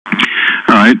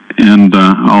right, and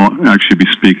I'll actually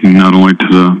be speaking not only to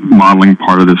the modeling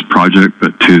part of this project,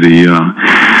 but to the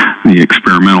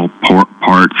experimental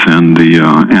parts and the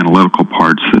analytical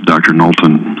parts that Dr.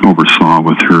 Knowlton oversaw,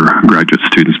 with her graduate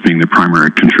students being the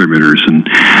primary contributors. And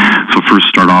so first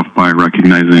start off by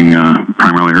recognizing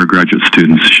primarily her graduate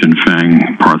students, Xin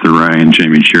Feng, Partha Ray, and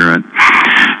Jamie Jarrett,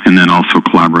 and then also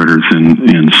collaborators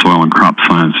in soil and crop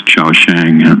science, Chao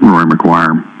Shang and Roy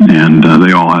McGuire, and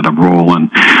they all had a role in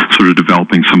sort of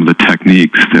developing some of the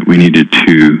techniques that we needed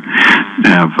to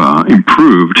have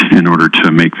improved in order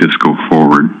to make this go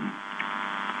forward.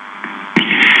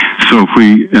 So if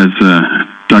we, as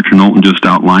Dr. Knowlton just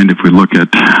outlined, if we look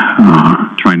at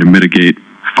trying to mitigate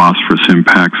phosphorus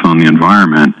impacts on the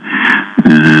environment,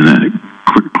 and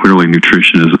clearly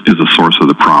nutrition is a source of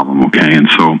the problem, okay? And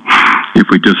so if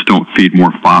we just don't feed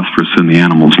more phosphorus than the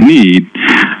animals need,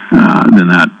 then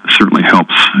that certainly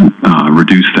helps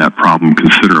reduce that problem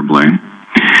considerably.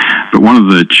 But one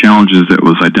of the challenges that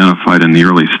was identified in the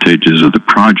early stages of the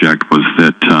project was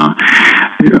that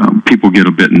people get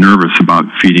a bit nervous about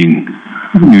feeding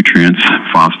nutrients,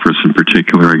 phosphorus in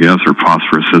particular, I guess, or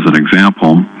phosphorus as an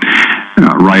example,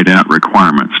 right at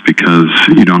requirements, because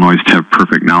you don't always have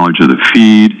perfect knowledge of the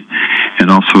feed.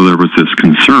 And also there was this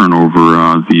concern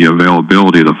over the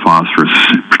availability of the phosphorus,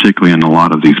 particularly in a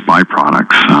lot of these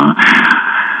byproducts.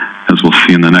 As we'll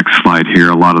see in the next slide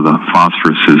here, a lot of the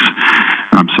phosphorus is,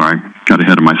 I'm sorry, got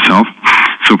ahead of myself.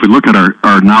 So if we look at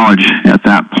our knowledge at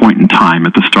that point in time,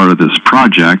 at the start of this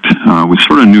project, we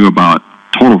sort of knew about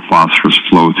total phosphorus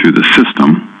flow through the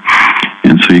system.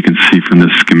 And so you can see from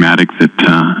this schematic that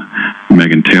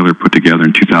Megan Taylor put together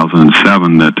in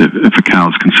 2007 that if a cow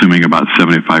is consuming about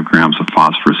 75 grams of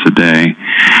phosphorus a day,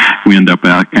 we end up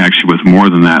actually with more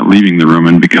than that leaving the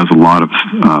rumen, because a lot of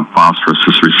phosphorus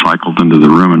is recycled into the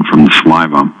rumen from the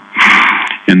saliva.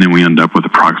 And then we end up with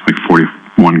approximately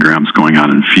 41 grams going out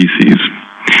in feces.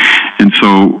 And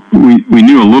so we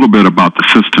knew a little bit about the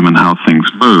system and how things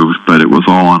moved, but it was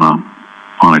all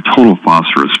on a total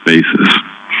phosphorus basis.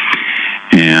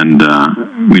 And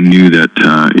we knew that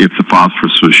if the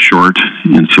phosphorus was short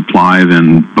in supply,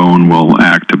 then bone will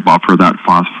act to buffer that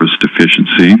phosphorus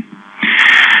deficiency.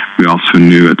 We also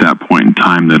knew at that point in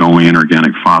time that only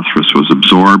inorganic phosphorus was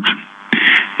absorbed.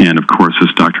 And of course,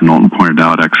 as Dr. Knowlton pointed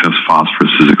out, excess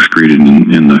phosphorus is excreted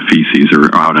in the feces,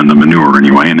 or out in the manure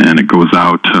anyway, and it goes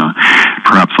out,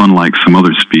 perhaps unlike some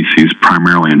other species,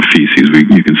 primarily in feces.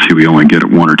 You can see we only get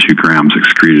 1 or 2 grams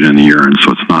excreted in the urine,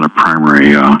 so it's not a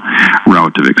primary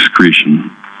route of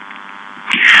excretion.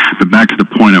 But back to the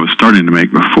point I was starting to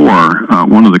make before,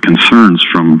 one of the concerns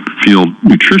from field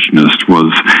nutritionists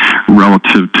was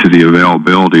relative to the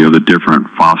availability of the different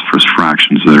phosphorus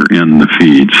fractions that are in the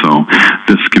feed. So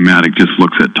this schematic just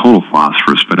looks at total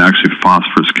phosphorus, but actually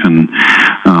phosphorus can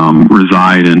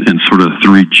reside in sort of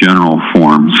 3 general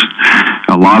forms.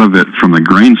 A lot of it from the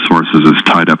grain sources is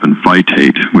tied up in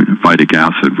phytate, phytic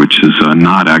acid, which is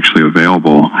not actually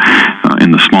available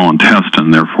in the small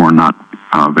intestine, therefore not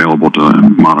available to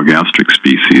monogastric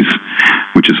species,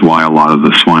 which is why a lot of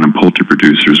the swine and poultry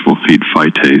producers will feed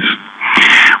phytase.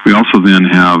 We also then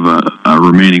have a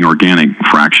remaining organic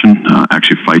fraction.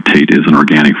 Actually, phytate is an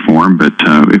organic form, but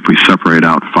if we separate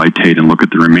out phytate and look at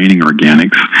the remaining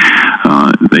organics,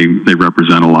 they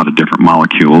represent a lot of different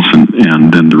molecules,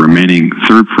 and then the remaining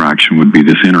third fraction would be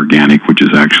this inorganic, which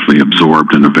is actually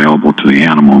absorbed and available to the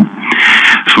animal.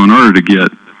 So in order to get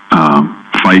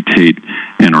phytate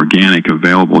and organic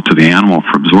available to the animal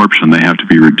for absorption, they have to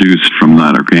be reduced from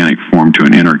that organic form to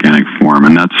an inorganic form,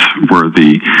 and that's where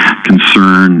the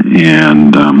concern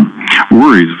and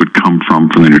worries would come from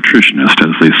the nutritionist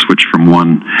as they switch from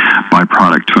one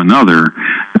byproduct to another,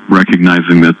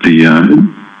 recognizing that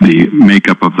the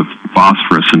makeup of the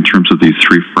phosphorus in terms of these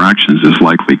 3 fractions is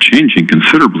likely changing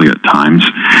considerably at times.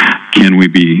 Can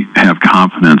we have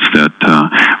confidence that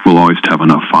we'll always have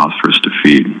enough phosphorus to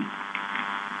feed?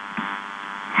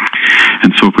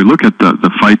 And so if we look at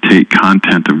the phytate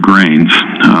content of grains,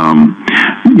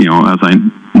 as I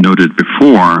noted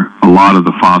before, a lot of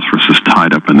the phosphorus is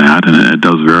tied up in that, and it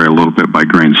does vary a little bit by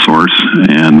grain source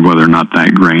and whether or not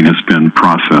that grain has been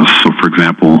processed. So for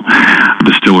example,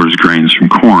 distillers' grains from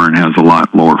corn has a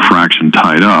lot lower fraction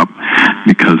tied up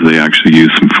because they actually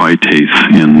use some phytase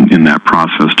in that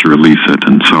process to release it.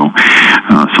 And so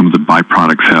some of the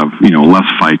byproducts have less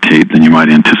phytate than you might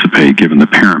anticipate given the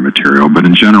parent material, but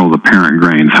in general the parent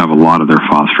grains have a lot of their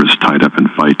phosphorus tied up in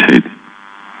phytate.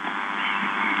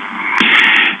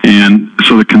 And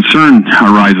so the concern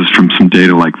arises from some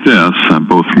data like this,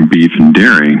 both from beef and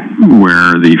dairy,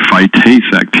 where the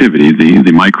phytase activity,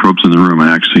 the microbes in the rumen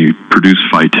actually produce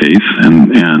phytase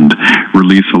and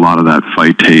release a lot of that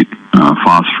phytate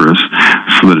phosphorus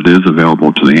so that it is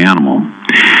available to the animal.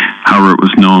 However, it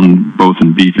was known both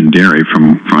in beef and dairy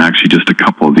from actually just a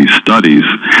couple of these studies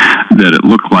that it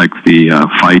looked like the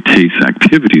phytase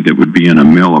activity that would be in a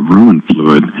mill of rumen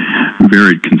fluid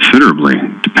varied considerably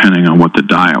depending on what the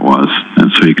diet was.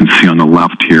 And so you can see on the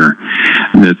left here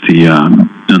that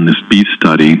in this beef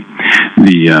study,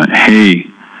 the hay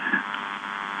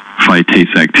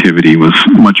phytase activity was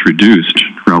much reduced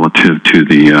relative to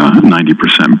the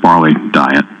 90% barley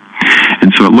diet.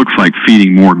 And so it looks like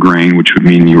feeding more grain, which would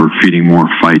mean you were feeding more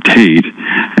phytate,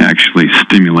 actually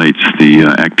stimulates the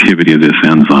activity of this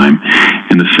enzyme.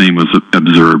 And the same was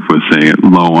observed with a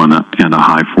low and a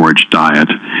high forage diet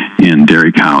in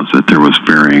dairy cows, that there was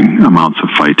varying amounts of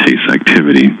phytase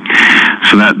activity.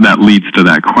 So that leads to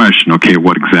that question, okay,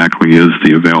 what exactly is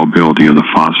the availability of the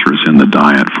phosphorus in the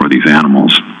diet for these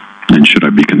animals? And should I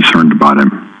be concerned about it?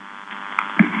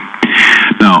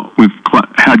 Now, we've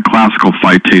had classical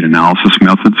phytate analysis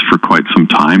methods for quite some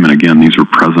time, and again, these were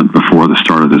present before the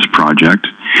start of this project.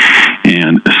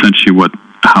 And essentially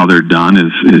how they're done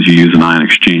is you use an ion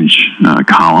exchange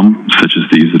column, such as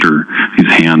these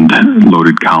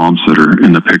hand-loaded columns that are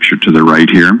in the picture to the right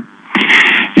here.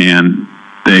 And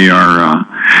they are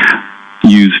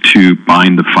used to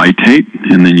bind the phytate,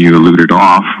 and then you elute it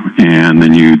off, and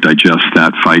then you digest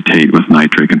that phytate with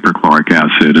nitric and perchloric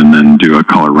acid, and then do a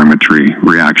colorimetry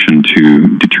reaction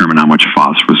to determine how much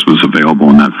phosphorus was available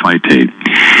in that phytate.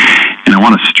 And I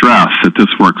want to stress that this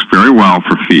works very well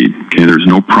for feed. Okay, there's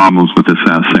no problems with this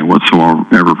assay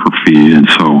whatsoever for feed, and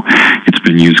so it's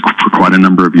been used for quite a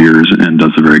number of years and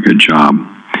does a very good job.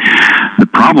 The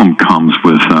problem comes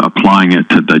with applying it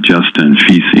to digesta and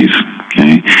feces,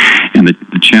 okay? And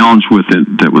the challenge with it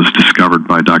that was discovered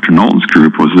by Dr. Knowlton's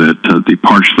group was that the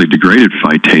partially degraded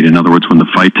phytate, in other words, when the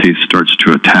phytase starts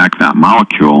to attack that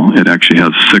molecule, it actually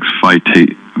has 6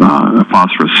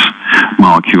 phosphorus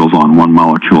molecules on one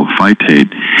molecule of phytate.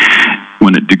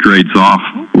 When it degrades off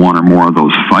one or more of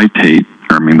those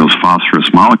those phosphorus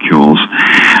molecules,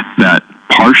 that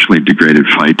partially degraded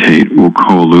phytate will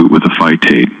co-elute with the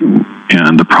phytate.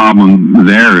 And the problem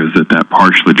there is that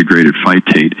partially degraded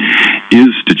phytate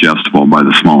is digestible by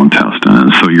the small intestine.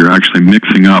 And so you're actually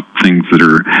mixing up things that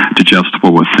are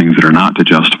digestible with things that are not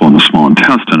digestible in the small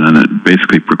intestine, and it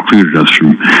basically precluded us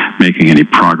from making any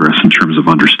progress in terms of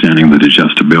understanding the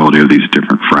digestibility of these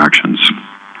different fractions.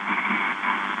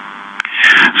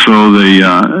 So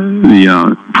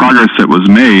the progress that was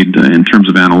made in terms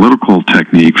of analytical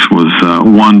techniques was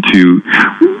one, to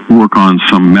work on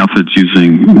some methods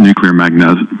using nuclear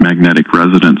magnetic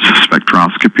resonance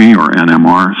spectroscopy, or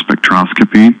NMR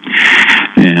spectroscopy,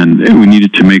 and we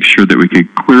needed to make sure that we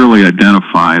could clearly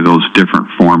identify those different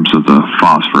forms of the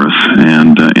phosphorus.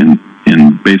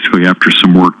 And basically, after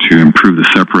some work to improve the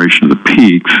separation of the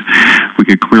peaks, we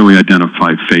could clearly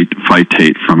identify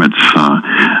phytate from its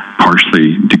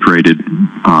partially degraded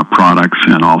products,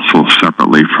 and also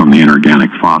separately from the inorganic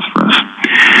phosphorus.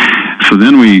 So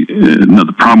then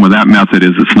the problem with that method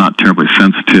is it's not terribly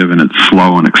sensitive, and it's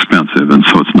slow and expensive, and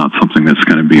so it's not something that's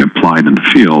going to be applied in the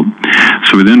field.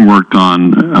 So we then worked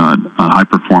on a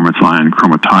high-performance ion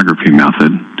chromatography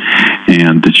method,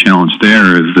 and the challenge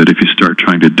there is that if you start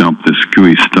trying to dump this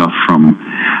gooey stuff from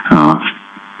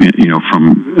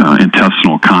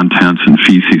intestinal contents and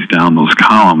feces down those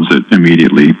columns, it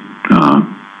immediately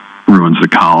ruins the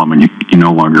column, and you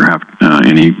no longer have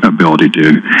any ability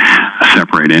to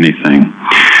separate anything.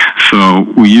 So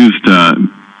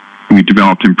we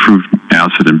developed improved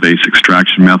acid and base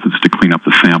extraction methods to clean up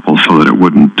the sample so that it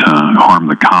wouldn't harm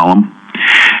the column,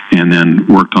 and then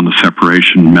worked on the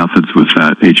separation methods with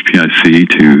that HPIC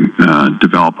to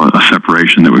develop a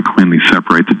separation that would cleanly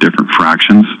separate the different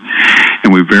fractions.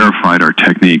 And we verified our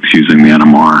techniques using the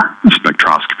NMR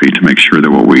spectroscopy to make sure that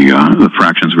the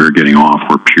fractions we were getting off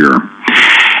were pure.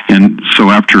 And so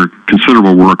after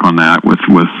considerable work on that, with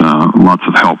lots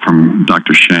of help from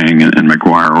Dr. Shang and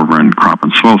McGuire over in Crop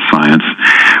and Soil Science,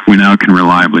 we now can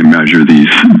reliably measure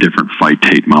these different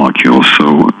phytate molecules.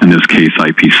 So in this case,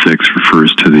 IP6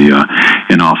 refers to the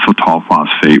inositol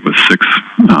phosphate with 6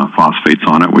 phosphates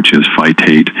on it, which is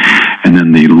phytate. And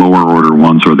then the lower order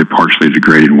ones are the partially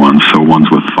degraded ones, so ones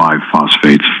with 5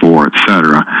 phosphates, 4,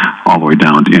 etc., all the way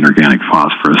down to inorganic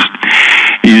phosphorus.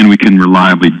 And we can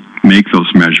reliably make those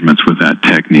measurements with that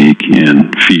technique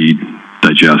in feed,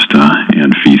 digesta, and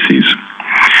feces.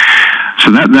 So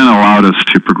that then allowed us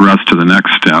to progress to the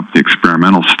next step, the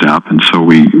experimental step, and so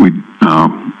we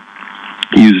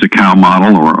used a cow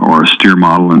model or a steer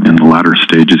model in the latter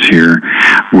stages here,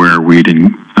 where we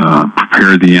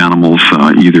prepare the animals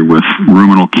either with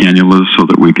ruminal cannulas so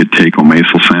that we could take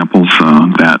omasal samples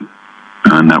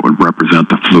and that would represent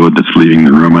the fluid that's leaving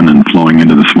the rumen and flowing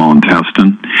into the small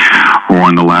intestine. Or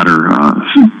in the latter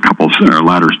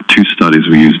latter two studies,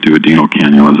 we used duodenal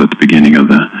cannulas at the beginning of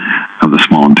the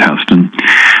small intestine.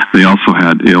 They also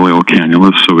had ileal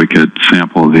cannulas, so we could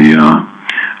sample the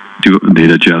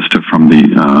digestive from the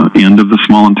end of the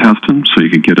small intestine, so you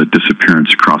could get a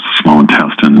disappearance across the small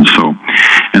intestine.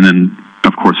 And then,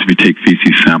 of course, if you take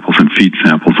feces samples and feed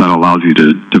samples, that allows you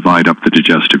to divide up the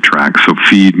digestive tract. So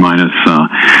feed minus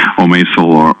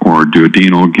omasal or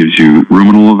duodenal gives you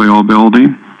ruminal availability.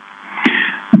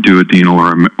 Duodenal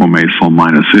or omasal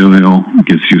minus ileal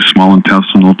gives you small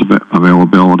intestinal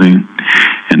availability.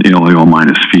 And ileal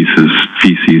minus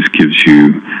feces gives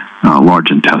you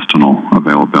large intestinal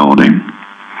availability.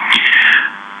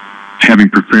 Having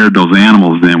prepared those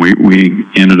animals, then we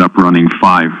ended up running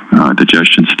 5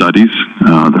 digestion studies.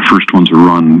 The first ones were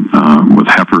run with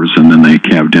heifers, and then they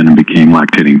calved in and became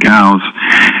lactating cows.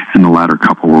 And the latter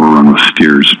couple were run with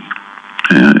steers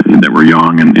that were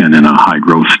young and in a high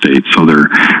growth state. So their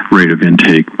rate of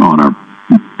intake on a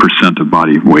percent of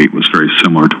body weight was very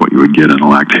similar to what you would get in a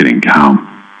lactating cow.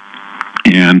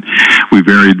 And we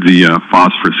varied the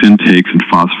phosphorus intakes and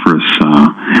phosphorus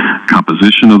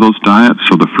composition of those diets.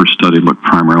 So the first study looked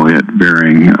primarily at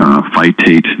varying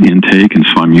phytate intake, and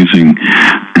so I'm using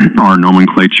our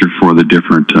nomenclature for the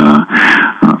different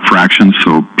fractions.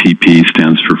 So PP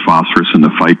stands for phosphorus in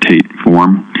the phytate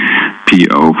form,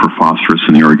 PO for phosphorus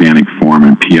in the organic form,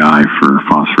 and PI for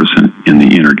phosphorus in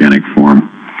the inorganic form.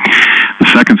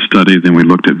 The second study, then we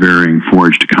looked at varying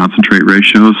forage to concentrate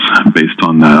ratios based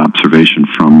on that observation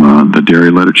from the dairy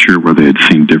literature, where they had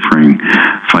seen differing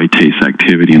phytase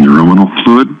activity in the ruminal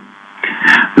fluid.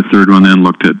 The third one then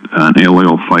looked at an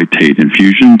ileal phytate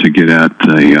infusion to get at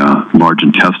a large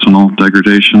intestinal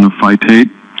degradation of phytate.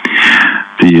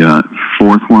 The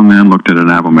fourth one then looked at an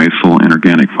abomasal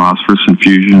inorganic phosphorus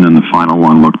infusion, and the final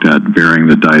one looked at varying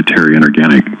the dietary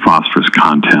inorganic phosphorus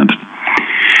content.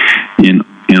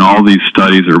 In all these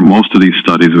studies, or most of these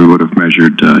studies, we would have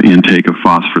measured intake of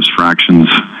phosphorus fractions,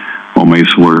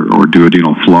 omasal or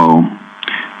duodenal flow,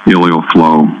 ileal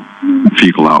flow,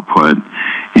 fecal output,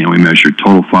 and we measured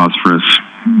total phosphorus,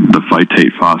 the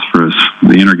phytate phosphorus,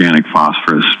 the inorganic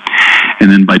phosphorus,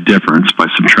 and then by difference, by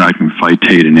subtracting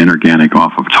phytate and inorganic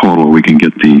off of total, we can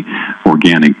get the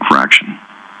organic fraction.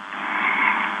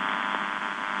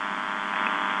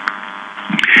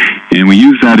 And we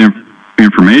use that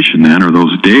information then, or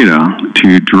those data,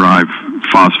 to derive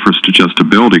phosphorus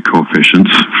digestibility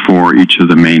coefficients for each of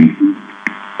the main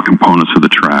components of the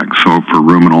tract. So for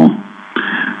ruminal,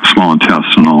 small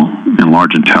intestinal, and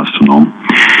large intestinal.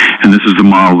 And this is the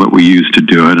model that we use to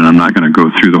do it, and I'm not going to go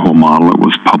through the whole model. It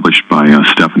was published by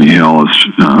Stephanie Hill as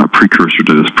a precursor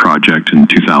to this project in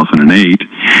 2008.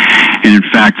 And in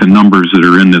fact, the numbers that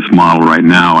are in this model right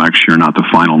now actually are not the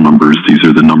final numbers. These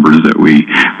are the numbers that we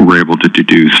were able to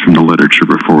deduce from the literature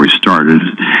before we started.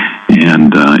 And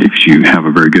if you have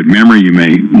a very good memory, you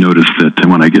may notice that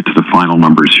when I get to the final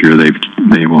numbers here,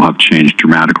 they will have changed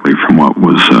dramatically from what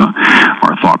was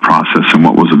our thought process and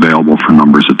what was available for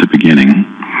numbers at the beginning.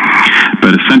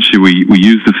 But essentially, we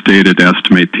use this data to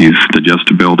estimate these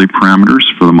digestibility parameters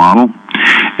for the model,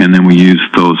 and then we use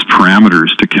those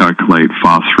parameters to calculate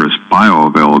phosphorus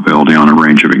bioavailability on a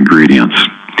range of ingredients.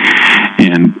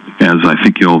 And as I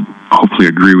think you'll hopefully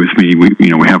agree with me,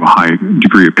 we have a high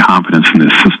degree of confidence in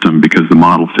this system because the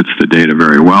model fits the data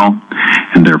very well,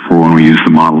 and therefore when we use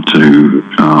the model to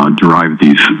derive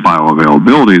these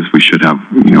bioavailabilities,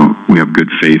 we have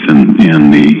good faith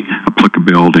in the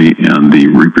applicability and the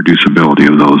reproducibility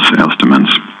of those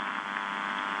estimates.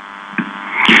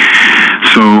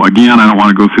 So again, I don't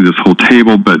want to go through this whole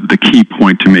table, but the key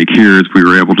point to make here is we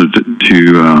were able to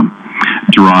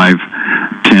derive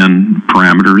 10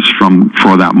 parameters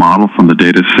for that model from the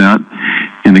data set.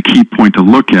 And the key point to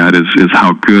look at is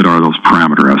how good are those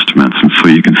parameter estimates. And so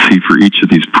you can see for each of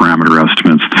these parameter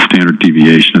estimates, the standard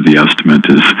deviation of the estimate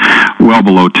is well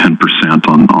below 10%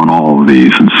 on all of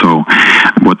these. And so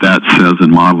what that says in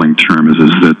modeling terms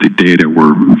is that the data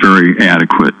were very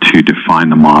adequate to define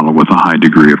the model with a high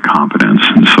degree of confidence.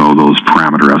 And so those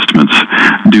parameter estimates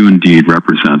do indeed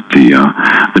represent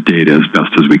the data as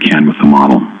best as we can with the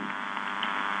model.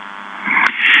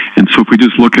 And so if we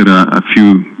just look at a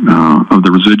few of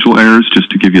the residual errors, just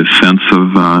to give you a sense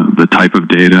of the type of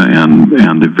data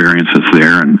and the variance that's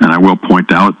there, and I will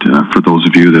point out for those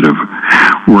of you that have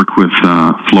worked with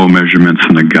flow measurements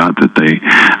in the gut that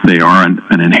they are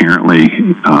an inherently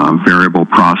variable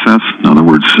process. In other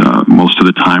words, most of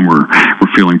the time we're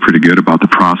feeling pretty good about the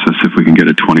process if we can get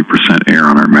a 20% error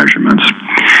on our measurements.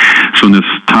 So in this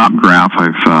top graph,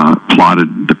 I've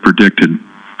plotted the predicted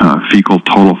fecal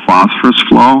total phosphorus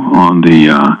flow on the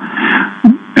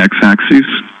x-axis,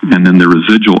 and then the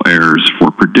residual errors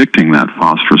for predicting that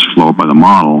phosphorus flow by the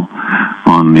model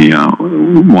on the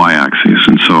y-axis.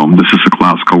 And so this is a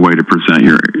classical way to present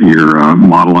your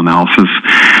model analysis.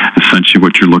 Essentially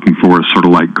what you're looking for is sort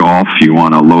of like golf. You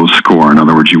want a low score. In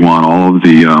other words, you want all of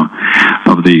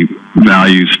the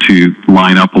values to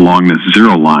line up along this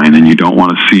zero line, and you don't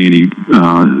want to see any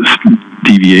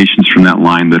deviations from that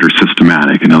line that are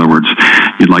systematic. In other words,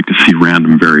 you'd like to see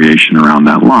random variation around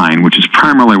that line, which is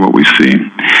primarily what we see.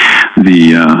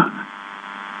 The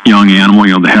young animal,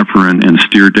 the heifer and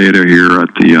steer data here at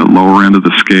the lower end of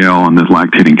the scale, and the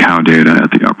lactating cow data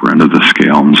at the upper end of the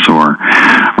scale. And so our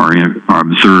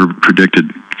observed predicted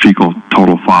fecal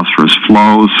total phosphorus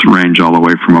flows range all the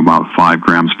way from about 5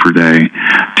 grams per day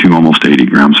to almost 80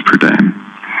 grams per day.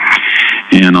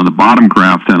 And on the bottom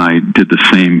graph, then I did the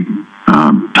same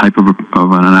type of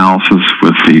an analysis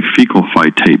with the fecal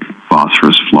phytate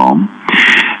phosphorus flow.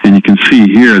 And you can see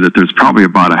here that there's probably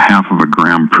about 0.5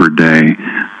 gram per day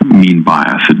mean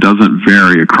bias. It doesn't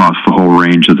vary across the whole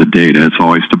range of the data. It's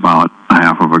always about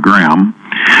 0.5 gram,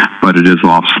 but it is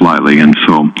off slightly. And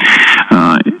so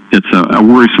it's a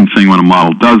worrisome thing when a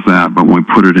model does that, but when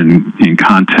we put it in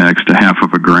context,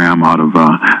 0.5 gram out of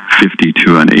a 50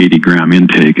 to an 80 gram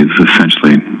intake is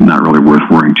essentially not really worth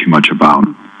worrying too much about.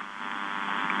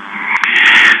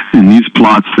 In these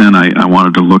plots, then, I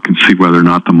wanted to look and see whether or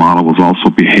not the model was also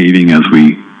behaving as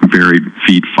we varied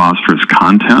feed phosphorus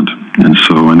content. And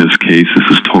so in this case, this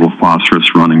is total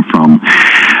phosphorus running from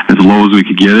as low as we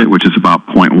could get it, which is about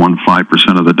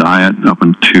 0.15% of the diet, up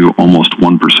into almost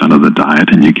 1% of the diet.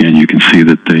 And again, you can see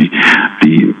that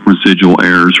the residual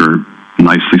errors are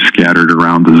nicely scattered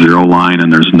around the zero line,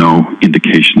 and there's no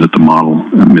indication that the model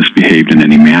misbehaved in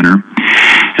any manner.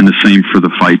 And the same for the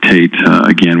phytate.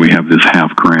 Again, we have this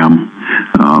 0.5 gram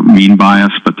mean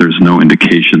bias, but there's no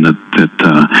indication that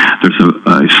there's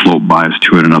a slope bias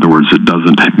to it. In other words, it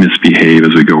doesn't misbehave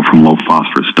as we go from low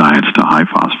phosphorus diets to high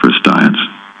phosphorus diets.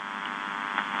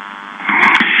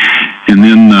 And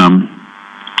then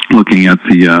looking at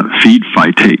the feed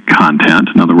phytate content.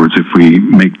 In other words, if we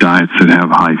make diets that have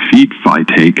high feed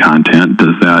phytate content,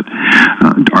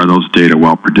 are those data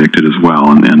well predicted as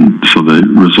well? And so the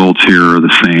results here are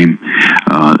the same.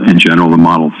 In general, the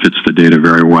model fits the data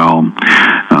very well.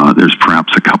 There's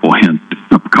perhaps a couple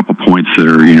points that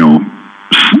are,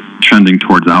 trending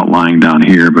towards outlying down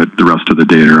here, but the rest of the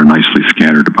data are nicely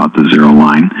scattered about the zero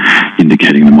line,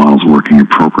 indicating the model's working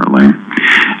appropriately.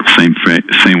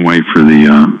 Same way for the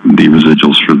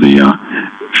residuals for the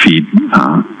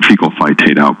fecal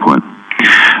phytate output.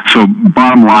 So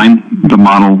bottom line, the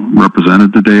model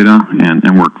represented the data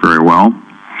and worked very well.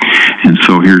 And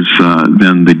so here's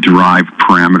then the derived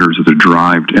parameters or the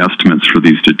derived estimates for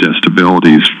these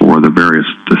digestibilities for the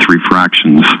 3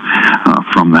 fractions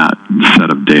from that set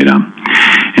of data.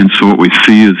 And so what we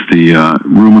see is the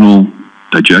ruminal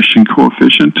digestion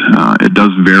coefficient. It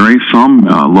does vary some.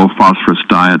 Low phosphorus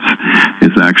diets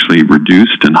is actually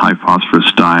reduced, and high phosphorus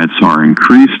diets are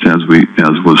increased, as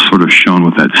was sort of shown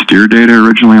with that steer data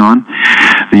originally on.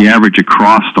 The average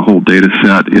across the whole data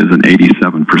set is an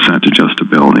 87%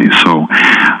 digestibility. So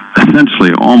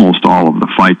essentially almost all of the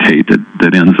phytate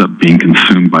that ends up being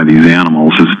consumed by these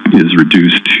animals is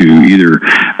reduced to either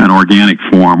an organic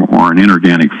form or an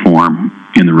inorganic form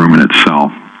in the rumen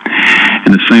itself.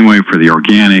 In the same way for the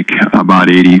organic, about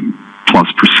 80+%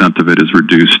 of it is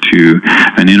reduced to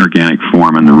an inorganic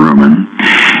form in the rumen.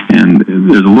 And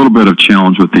there's a little bit of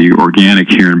challenge with the organic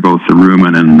here in both the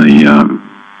rumen and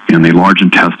the large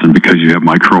intestine, because you have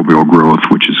microbial growth,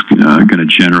 which is going to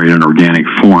generate an organic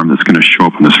form that's going to show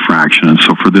up in this fraction. And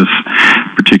so for this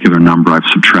particular number, I've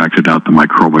subtracted out the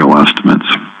microbial estimates.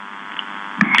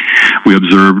 We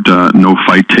observed no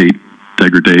phytate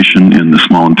degradation in the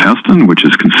small intestine, which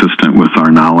is consistent with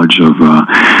our knowledge of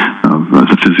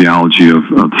the physiology of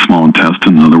the small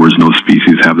intestine. In other words, no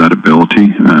species have that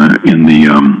ability in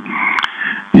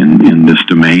this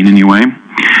domain anyway.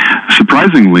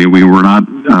 Surprisingly, we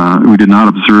did not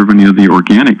observe any of the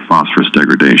organic phosphorus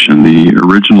degradation. The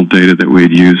original data that we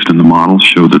had used in the model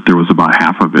showed that there was about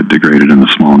half of it degraded in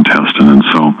the small intestine, and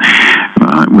so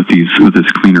with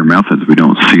this cleaner methods, we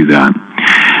don't see that.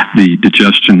 The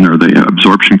digestion or the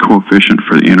absorption coefficient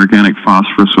for the inorganic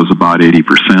phosphorus was about 80%.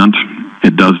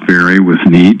 It does vary with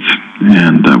needs,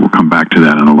 and we'll come back to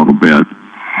that in a little bit.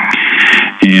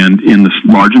 And in the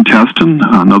large intestine,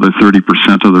 another 30%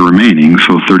 of the remaining,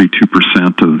 so 32%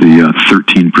 of the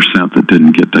 13% that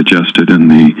didn't get digested in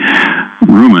the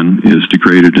rumen is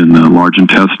degraded in the large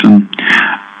intestine.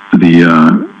 The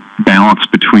balance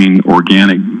between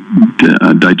organic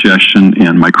digestion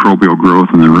and microbial growth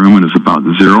in the rumen is about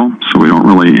 0, so we don't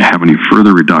really have any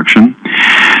further reduction.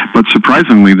 But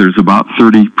surprisingly, there's about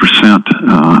 30%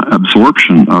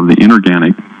 absorption of the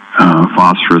inorganic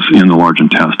phosphorus in the large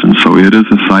intestine. So it is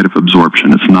a site of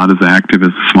absorption. It's not as active as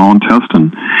the small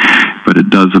intestine, but it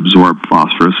does absorb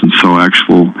phosphorus, and so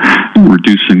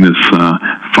reducing this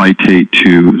phytate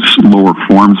to lower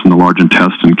forms in the large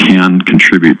intestine can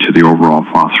contribute to the overall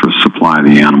phosphorus supply of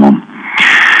the animal.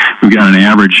 We've got an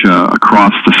average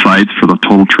across the sites for the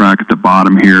total track at the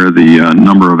bottom here. The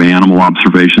number of animal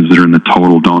observations that are in the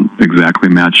total don't exactly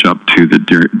match up to the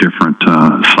different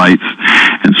sites,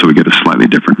 and so we get a slightly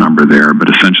different number there. But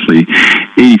essentially,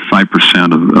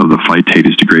 85% of the phytate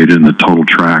is degraded in the total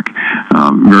track.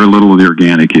 Very little of the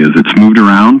organic is. It's moved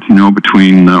around,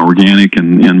 between organic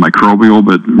and microbial,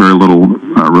 but very little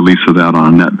release of that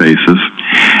on a net basis.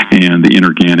 And the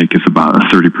inorganic is about a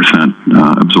 30%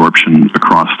 absorption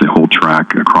across the whole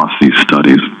track across these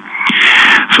studies.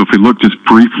 So if we look just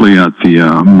briefly at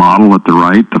the model at the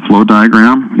right, the flow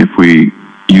diagram, if we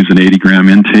use an 80-gram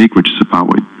intake, which is about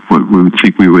what we would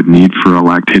think we would need for a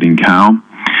lactating cow,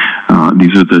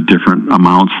 these are the different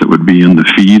amounts that would be in the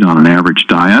feed on an average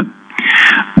diet.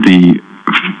 The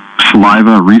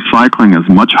saliva recycling is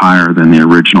much higher than the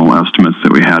original estimates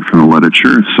that we had from the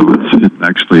literature, so it's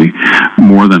actually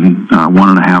more than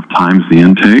 1.5 times the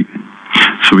intake.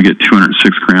 So we get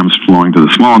 206 grams flowing to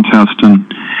the small intestine,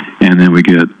 and then we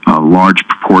get a large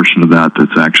proportion of that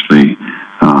that's actually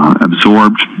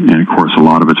absorbed, and of course a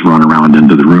lot of it's run around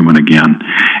into the rumen again,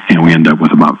 and we end up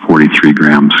with about 43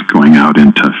 grams going out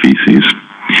into feces.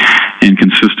 And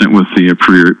consistent with the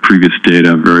previous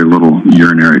data, very little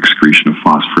urinary excretion of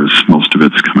phosphorus. Most of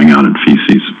it's coming out in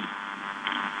feces.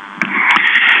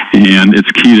 And it's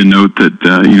key to note that,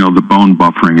 the bone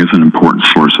buffering is an important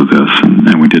source of this,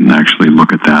 and we didn't actually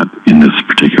look at that in this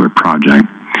particular project.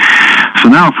 So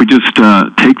now if we just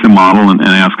take the model and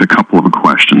ask a couple of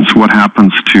questions. What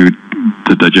happens to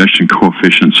the digestion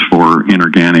coefficients for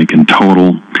inorganic and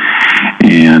total,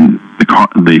 and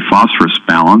the phosphorus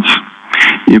balance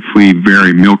if we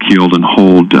vary milk yield and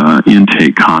hold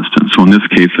intake constant? So in this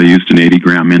case, I used an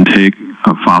 80-gram intake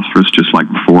of phosphorus just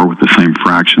like before with the same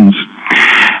fractions.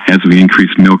 As we increase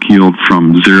milk yield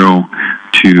from 0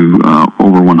 to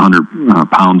over 100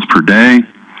 pounds per day,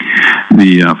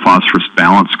 the phosphorus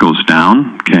balance goes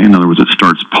down. Okay, in other words, it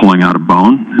starts pulling out of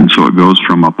bone, and so it goes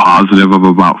from a positive of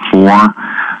about 4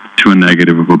 to a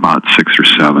negative of about 6 or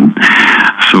 7.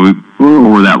 So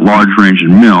over that large range in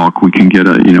milk, we can get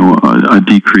a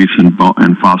decrease in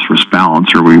phosphorus balance,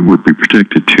 or we would be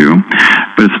predicted to,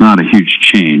 but it's not a huge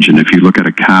change. And if you look at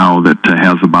a cow that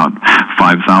has about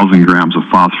 5,000 grams of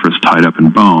phosphorus tied up in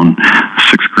bone,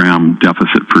 6-gram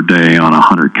deficit per day on a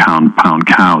 100-pound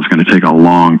cow is going to take a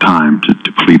long time to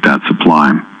deplete that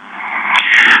supply.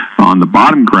 On the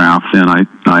bottom graph, then,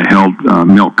 I held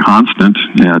milk constant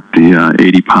at the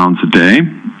 80 pounds a day,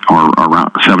 or around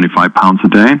 75 pounds a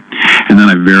day, and then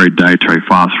I varied dietary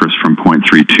phosphorus from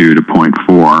 0.32 to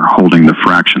 0.4, holding the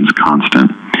fractions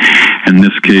constant. In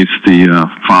this case, the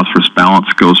phosphorus balance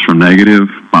goes from negative,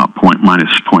 about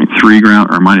minus 0.3 gram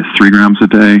or minus 3 grams a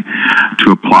day,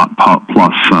 to a plus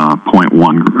 0.1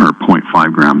 or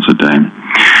 0.5 grams a day.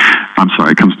 I'm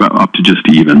sorry, it comes up to just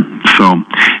even. So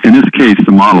in this case,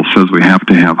 the model says we have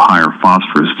to have higher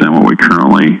phosphorus than what we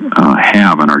currently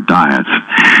have in our diets.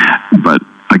 But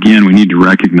again, we need to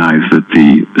recognize that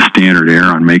the standard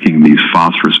error on making these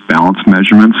phosphorus balance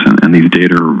measurements and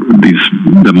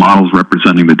the models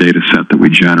representing the data set that we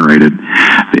generated,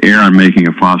 the error on making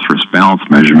a phosphorus balance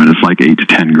measurement is like 8 to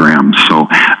 10 grams. So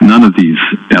none of these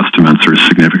estimates are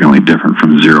significantly different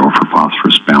from 0 for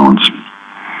phosphorus balance.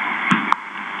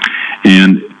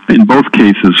 And in both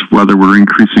cases, whether we're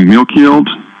increasing milk yield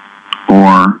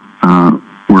or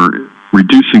we're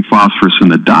reducing phosphorus in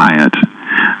the diet,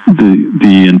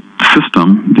 the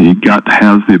system, the gut,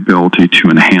 has the ability to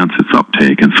enhance its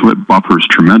uptake, and so it buffers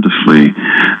tremendously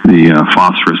the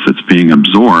phosphorus that's being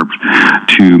absorbed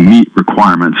to meet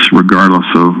requirements regardless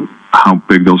of how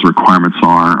big those requirements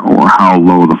are or how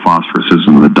low the phosphorus is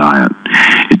in the diet.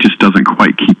 It just doesn't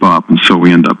quite keep up, and so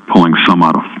we end up pulling some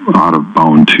out of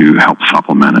bone to help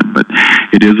supplement it. But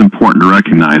it is important to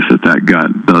recognize that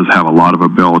gut does have a lot of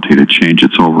ability to change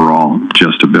its overall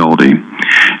digestibility.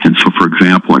 And so, for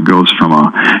example, it goes from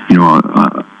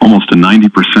almost a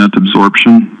 90%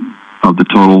 absorption of the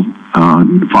total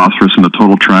phosphorus in the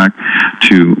total tract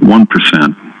to 1%.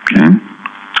 Okay.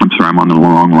 I'm sorry, I'm on the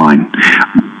wrong line.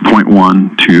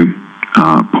 0.1 to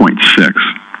 0.6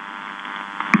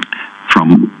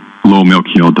 from low milk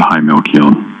yield to high milk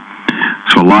yield.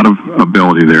 So a lot of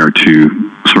ability there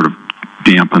to sort of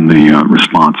dampen the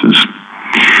responses.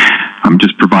 I'm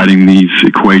just providing these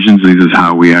equations. These is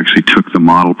how we actually took the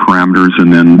model parameters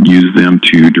and then used them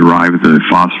to derive the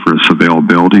phosphorus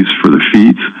availabilities for the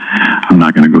feeds. I'm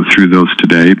not going to go through those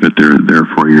today, but they're there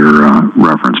for your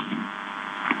reference.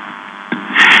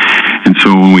 And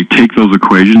so when we take those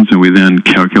equations and we then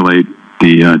calculate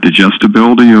the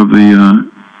digestibility of the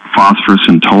phosphorus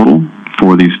in total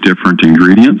for these different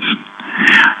ingredients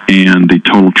and the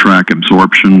total tract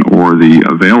absorption or the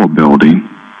availability,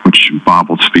 which Bob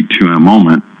will speak to in a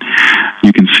moment,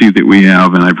 you can see that we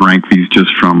have, and I've ranked these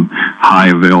just from high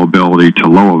availability to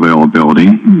low availability,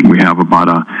 we have about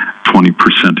a 20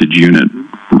 percentage unit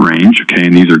range, okay,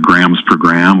 and these are grams per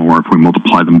gram, or if we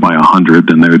multiply them by 100,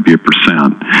 then they would be a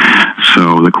percent.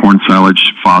 So the corn silage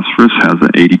phosphorus has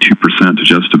an 82%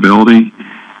 digestibility,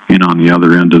 and on the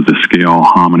other end of the scale,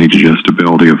 hominy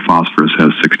digestibility of phosphorus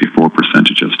has 64%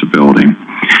 digestibility.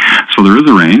 So there is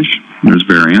a range, there's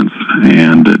variance,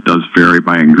 and it does vary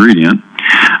by ingredient,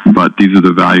 but these are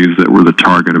the values that were the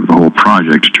target of the whole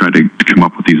project, to try to come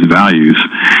up with these values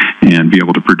and be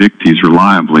able to predict these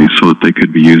reliably so that they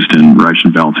could be used in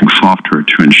ration balancing software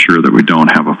to ensure that we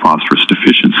don't have a phosphorus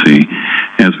deficiency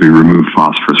as we remove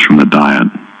phosphorus from the diet.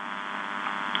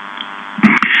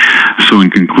 So in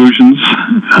conclusions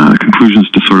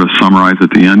to sort of summarize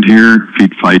at the end here,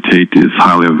 feed phytate is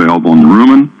highly available in the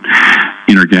rumen.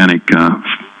 Inorganic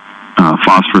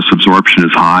phosphorus absorption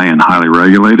is high and highly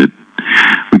regulated.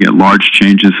 We get large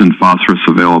changes in phosphorus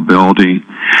availability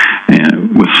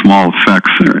and with small effects,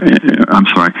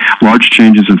 large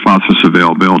changes in phosphorus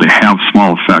availability have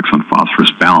small effects on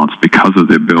phosphorus balance because of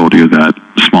the ability of that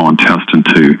small intestine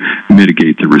to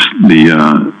mitigate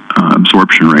the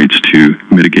absorption rates to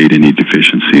mitigate any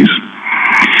deficiencies.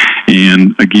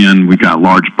 And again, we got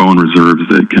large bone reserves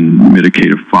that can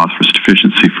mitigate a phosphorus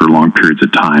deficiency for long periods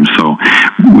of time. So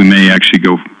we may actually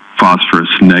go phosphorus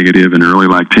negative in early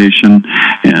lactation,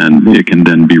 and it can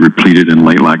then be repleted in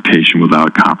late lactation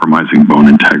without compromising bone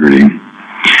integrity.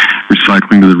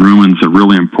 Recycling to the rumen is a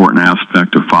really important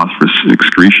aspect of phosphorus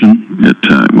excretion.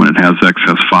 When it has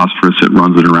excess phosphorus, it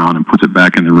runs it around and puts it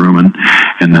back in the rumen,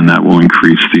 and then that will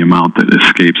increase the amount that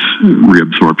escapes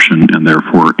reabsorption and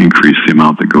therefore increase the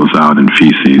amount that goes out in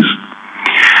feces.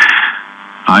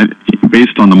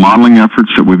 Based on the modeling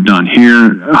efforts that we've done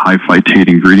here, high phytate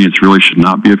ingredients really should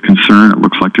not be of concern. It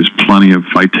looks like there's plenty of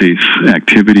phytase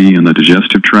activity in the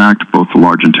digestive tract, both the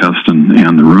large intestine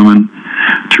and the rumen,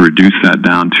 to reduce that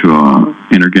down to an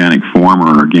inorganic form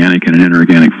or organic and an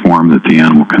inorganic form that the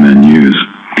animal can then use.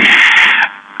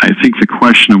 I think the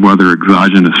question of whether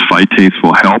exogenous phytase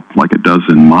will help, like it does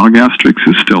in monogastrics,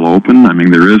 is still open. I mean,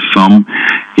 there is some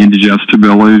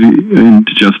indigestibility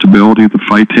of the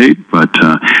phytate, but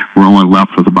we're only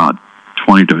left with about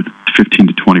 15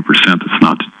 to 20% that's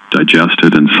not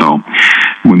digested, and so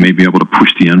we may be able to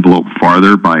push the envelope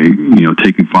farther by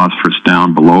taking phosphorus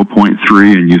down below 0.3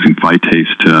 and using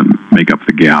phytase to make up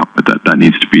the gap, but that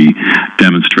needs to be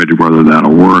demonstrated whether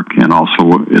that'll work, and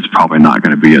also it's probably not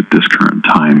going to be at this current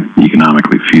time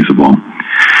economically feasible.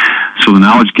 So the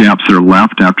knowledge gaps that are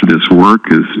left after this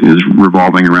work is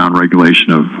revolving around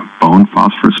regulation of bone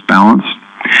phosphorus balance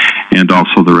and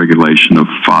also the regulation of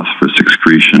phosphorus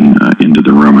excretion into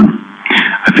the rumen.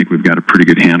 I think we've got a pretty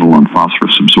good handle on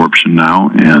phosphorus absorption now,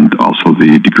 and also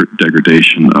the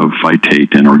degradation of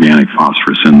phytate and organic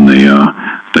phosphorus in the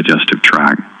digestive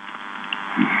tract.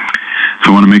 So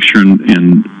I want to make sure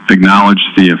and acknowledge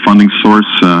the funding source.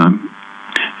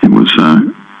 It was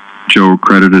Joe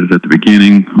credited at the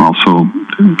beginning. Also,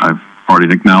 I've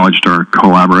already acknowledged our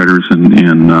collaborators on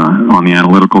the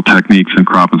analytical techniques in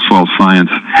crop and soil science.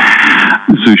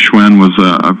 Zhu Xuan was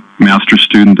a master's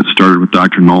student that started with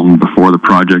Dr. Knowlton before the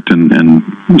project, and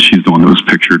she's the one that was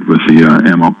pictured with the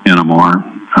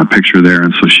NMR picture there,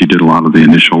 and so she did a lot of the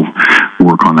initial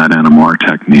work on that NMR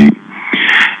technique.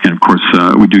 And of course,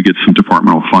 we do get some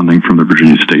departmental funding from the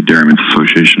Virginia State Dairymen's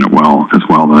Association as well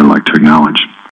that I'd like to acknowledge.